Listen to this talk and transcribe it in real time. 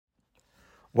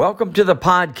Welcome to the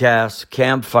podcast,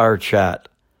 Campfire Chat.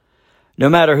 No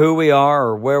matter who we are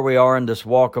or where we are in this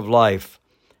walk of life,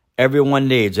 everyone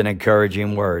needs an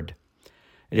encouraging word.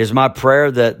 It is my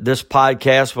prayer that this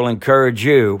podcast will encourage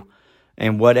you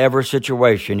in whatever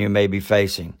situation you may be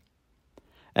facing.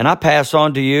 And I pass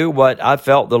on to you what I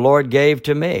felt the Lord gave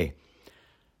to me.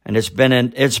 And it's been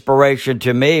an inspiration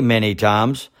to me many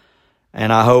times,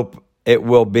 and I hope it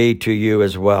will be to you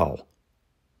as well.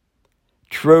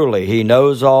 Truly, He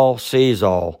knows all, sees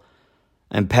all,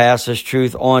 and passes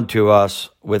truth on to us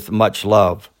with much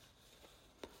love.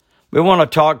 We want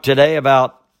to talk today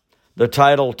about the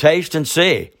title, Taste and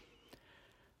See.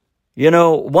 You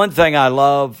know, one thing I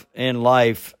love in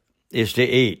life is to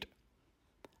eat.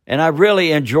 And I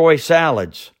really enjoy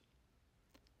salads.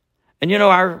 And you know,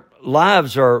 our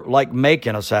lives are like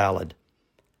making a salad.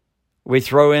 We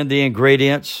throw in the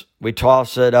ingredients, we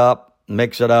toss it up,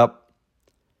 mix it up.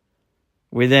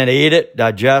 We then eat it,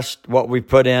 digest what we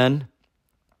put in.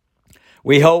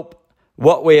 We hope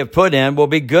what we have put in will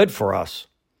be good for us.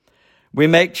 We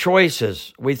make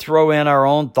choices. We throw in our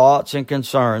own thoughts and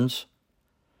concerns.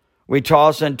 We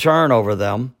toss and turn over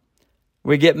them.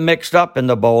 We get mixed up in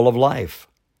the bowl of life.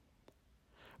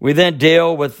 We then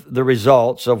deal with the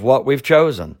results of what we've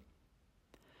chosen.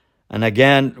 And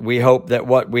again, we hope that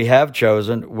what we have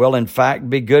chosen will in fact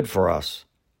be good for us.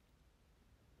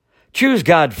 Choose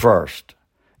God first.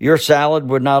 Your salad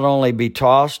would not only be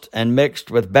tossed and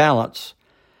mixed with balance,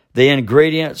 the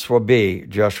ingredients will be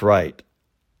just right.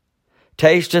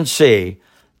 Taste and see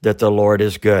that the Lord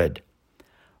is good.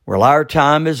 Well, our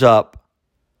time is up,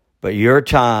 but your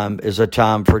time is a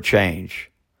time for change.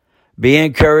 Be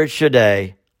encouraged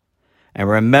today, and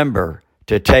remember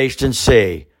to taste and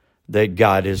see that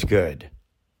God is good.